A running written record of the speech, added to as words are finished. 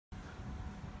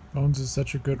Bones is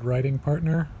such a good writing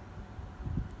partner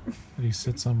that he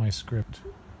sits on my script.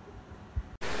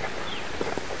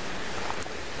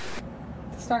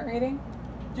 Start reading?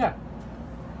 Yeah.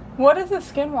 What is a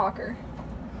skinwalker?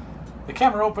 The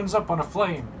camera opens up on a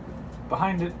flame.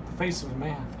 Behind it, the face of a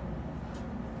man.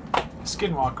 A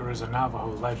skinwalker is a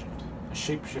Navajo legend, a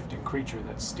shape-shifting creature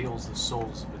that steals the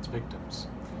souls of its victims.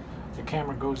 The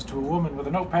camera goes to a woman with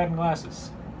a notepad and glasses.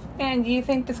 And do you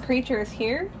think this creature is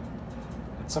here?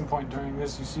 At some point during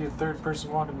this, you see a third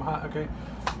person walking behind. Okay,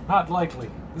 not likely.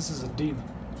 This is a demon,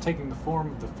 taking the form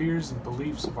of the fears and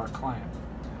beliefs of our client.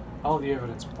 All the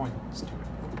evidence points to it.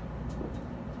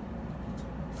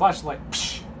 Flashlight.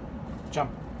 Psh,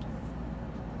 jump.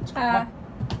 No,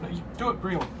 you do it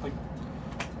real. Like.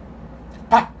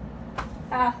 Pa!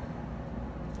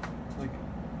 Like.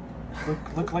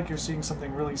 Look like you're seeing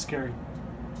something really scary.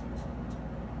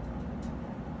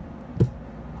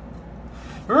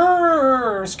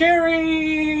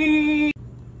 Scary!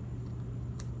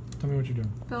 Tell me what you're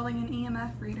doing. Building an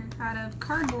EMF reader out of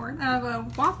cardboard, out of a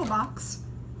waffle box,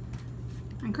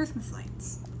 and Christmas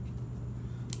lights.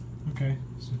 Okay,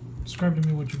 so describe to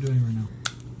me what you're doing right now.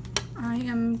 I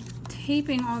am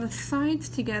taping all the sides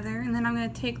together, and then I'm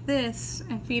going to take this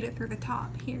and feed it through the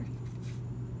top here.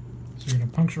 So you're going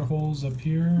to puncture holes up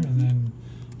here and then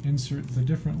insert the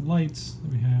different lights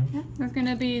that we have. Yeah, there's going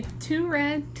to be 2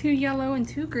 red, 2 yellow, and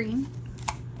 2 green.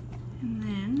 And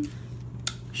then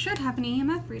should have an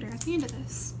EMF reader at the end of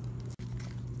this.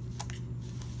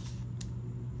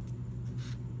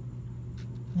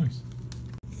 Nice.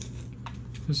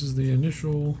 This is the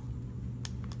initial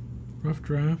rough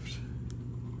draft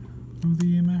of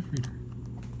the EMF reader.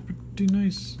 Pretty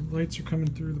nice. Lights are coming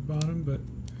through the bottom, but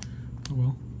oh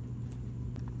well.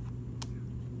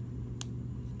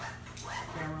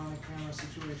 Camera on camera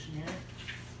situation here.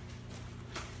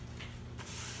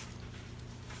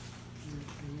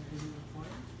 Is it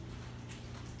recording?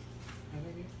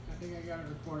 I think I got it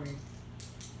recording.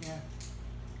 Yeah.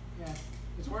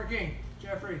 It's working.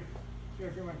 Jeffrey,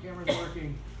 my camera's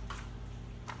working.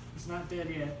 It's not dead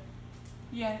yet.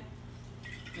 Yet.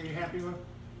 Are you happy with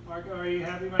Marco? Are you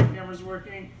happy my camera's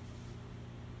working?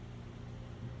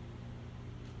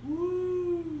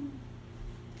 Woo!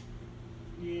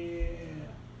 Yeah,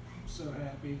 I'm so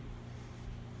happy.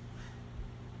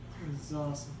 This is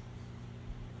awesome.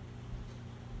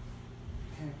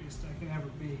 Happiest I can ever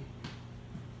be.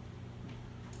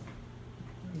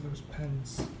 Look at those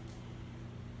pens.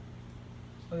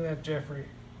 Look at that Jeffrey.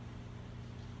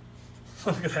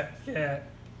 Look at that cat.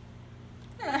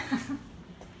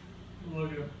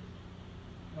 Look at him.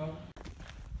 Oh.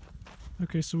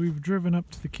 Okay, so we've driven up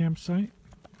to the campsite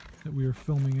that we are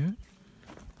filming at.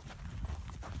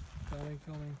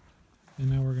 Filming. And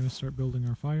now we're going to start building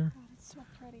our fire It's so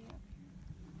pretty.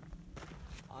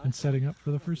 and setting up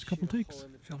for the first couple takes.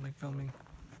 Filming.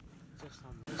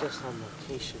 Just on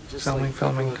location. Just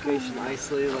Filming. Location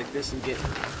isolated like this and get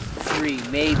 3,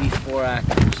 maybe 4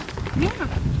 actors. Yeah.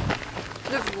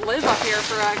 Just live up here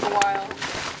for like a while.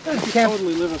 You can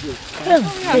totally live up here.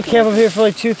 Yeah. You camp up here for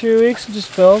like 2-3 weeks and just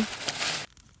film.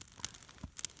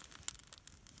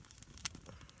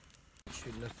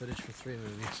 Shoot enough footage for 3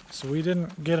 movies. So we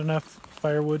didn't get enough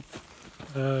firewood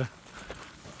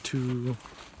to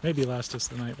maybe last us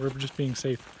the night. We're just being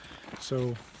safe.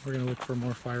 So we're going to look for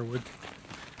more firewood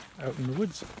out in the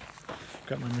woods.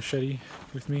 Got my machete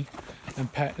with me,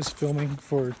 and Pat is filming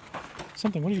for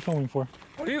something. What are you filming for?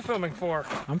 What are you filming for?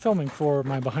 I'm filming for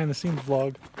my behind the scenes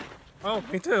vlog. Oh,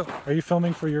 me too. Are you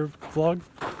filming for your vlog?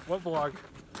 What vlog?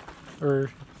 Or,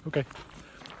 okay.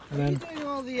 And Are you then, doing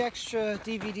all the extra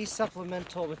DVD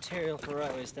supplemental material for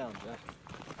Rightways Down, Jeff?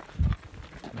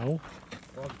 no,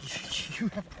 Well, you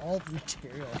have all the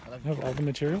material. I have all the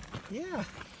material. Yeah.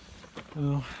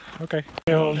 Oh, okay.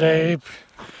 Killed ape.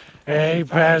 Ape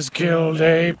has killed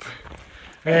ape.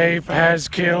 Ape has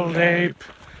killed ape.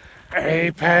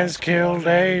 Ape has killed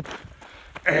ape.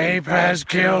 Ape has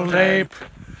killed ape.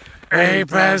 Ape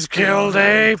has killed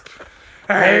ape.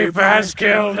 Ape has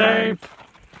killed ape.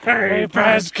 Ape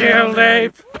has killed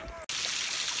ape.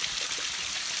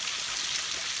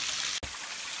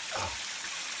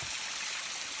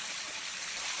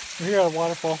 We're here at a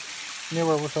waterfall near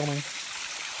where we're filming.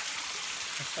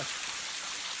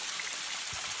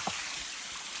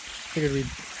 Figured we'd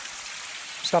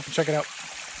stop and check it out.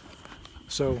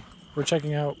 So we're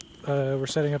checking out, we're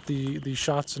setting up the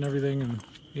shots and everything,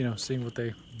 and seeing what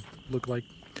they look like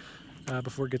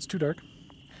before it gets too dark.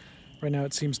 Right now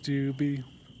it seems to be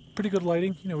pretty good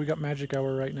lighting. We got magic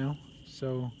hour right now,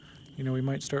 so we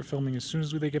might start filming as soon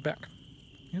as they get back.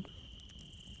 Yep.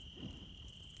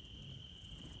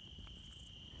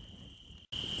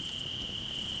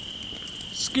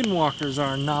 Skinwalkers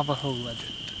are a Navajo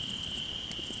legend.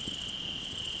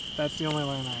 That's the only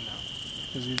line I know,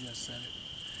 because you just said it.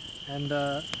 And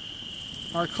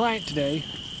our client today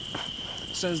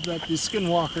says that the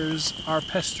Skinwalkers are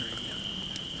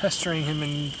pestering him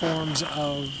in forms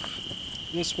of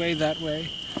this way, that way.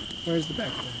 Where's the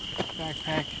backpack?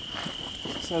 Backpack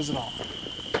says it all.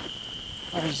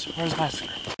 Where's my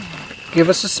script? Give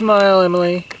us a smile,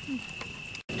 Emily.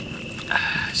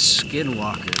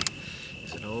 Skinwalker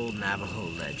is an old Navajo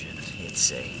legend.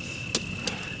 It's a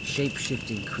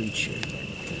shape-shifting creature that...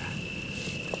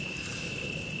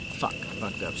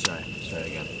 fucked up, sorry. Start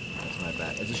again. That's my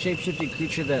bad. It's a shape-shifting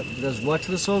creature that does what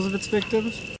to the souls of its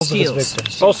victims?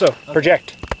 Steals. Also,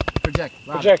 project. Project.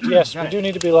 Louder. Project, yes, we do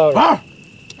need to be louder.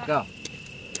 Go.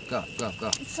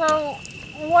 So,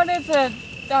 what is a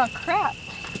crap?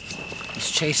 He's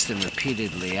chased them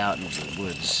repeatedly out into the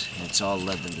woods, and it's all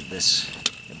led them to this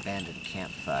abandoned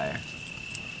campfire.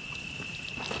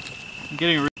 I'm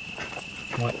getting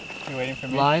What? You waiting for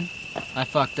me? Line? I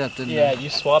fucked up, didn't Yeah, I? you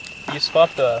swapped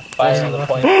the fire on the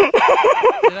point. Did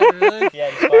I really? Yeah,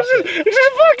 you swapped it.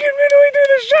 Just fucking midway through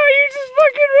the shot, you just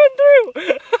fucking run through!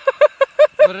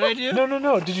 What did I do?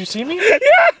 No, did you see me?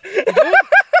 Yeah!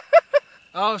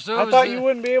 Oh, so I thought you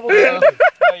wouldn't be able to.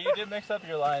 No, you did mix up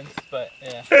your lines, but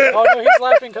yeah. Oh no, he's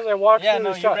laughing because I walked Yeah, through no,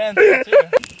 the you shot. ran through too.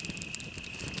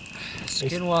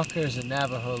 Skinwalker is a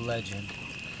Navajo legend.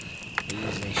 It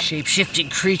is a shape-shifting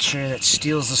creature that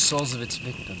steals the souls of its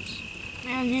victims.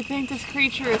 And you think this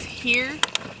creature is here?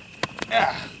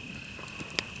 Yeah.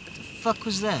 The fuck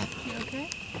was that? You okay?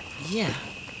 Yeah.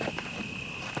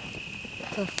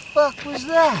 The fuck was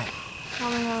that?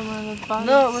 Probably not one of the bugs.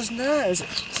 No, it was not. It was...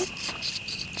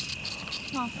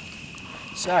 Oh.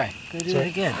 Sorry. Go do it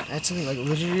again. That's something like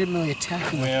legitimately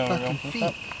attacking my fucking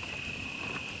feet.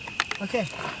 Okay.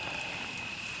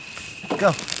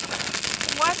 Go.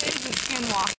 What is a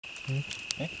skinwalker?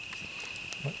 Hey?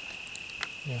 What?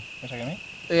 Yeah. You're talking to me?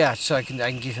 Yeah, so I can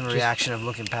give him a reaction of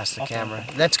looking past the camera.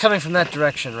 That's coming from that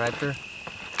direction, right, there,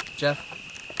 Jeff?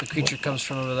 The creature comes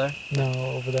from over there? No,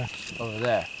 over there. Over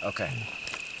there. Okay.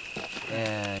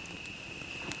 And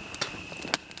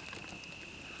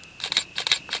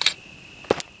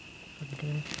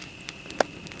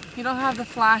You don't have the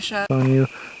flash up. On you.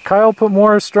 Kyle, put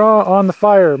more straw on the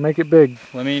fire. Make it big.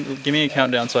 Give me a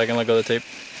countdown so I can let go of the tape.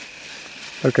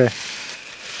 Okay.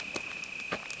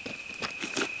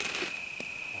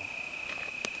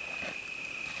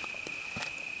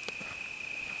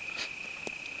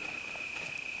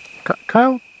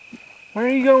 Kyle? Where are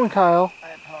you going, Kyle?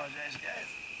 I apologize,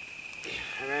 guys.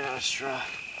 I ran out of straw.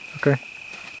 Okay.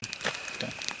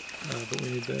 But we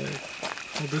need to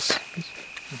hold this.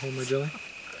 I'll hold my jelly.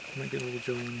 I might get a little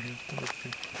jelly in your hand.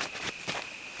 Okay.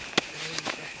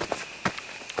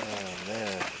 Oh,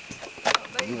 man.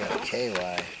 You got KY.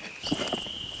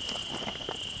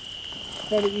 Is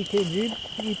that an EKG?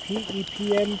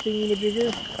 EPM thingy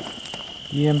majigger?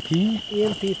 EMP?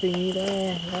 EMP thingy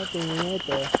there. That thingy right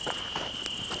there.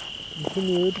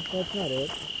 Continued. That's not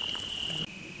it.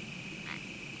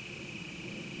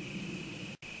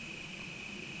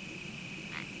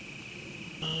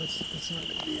 Oh, it's not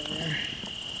going to be in there.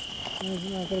 No, it's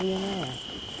not going to be in there.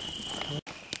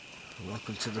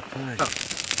 Welcome to the party.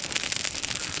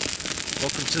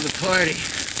 Welcome to the party.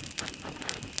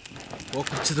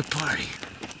 Welcome to the party.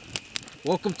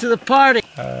 Welcome to the party.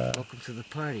 Welcome to the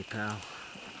party, pal.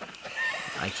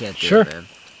 I can't do it, man.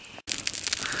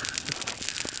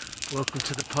 Welcome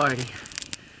to the party.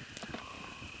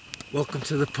 Welcome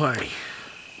to the party.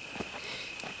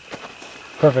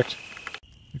 Perfect.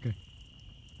 Okay.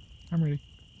 I'm ready.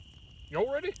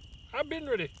 You're ready? I've been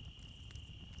ready.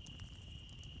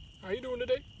 How you doing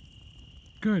today?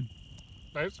 Good.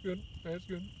 That's good. That's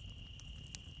good.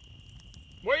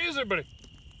 Where is everybody?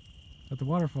 At the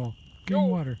waterfall. Getting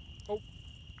water. Oh,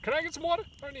 can I get some water?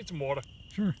 I need some water.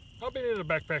 Sure. I've been in the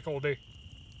backpack all day.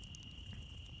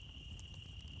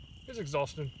 It's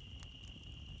exhausting.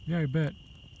 Yeah, I bet.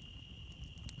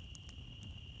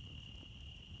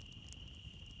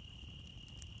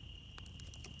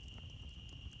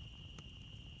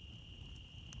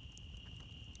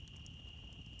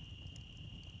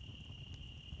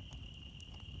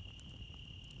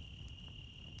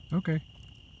 Okay.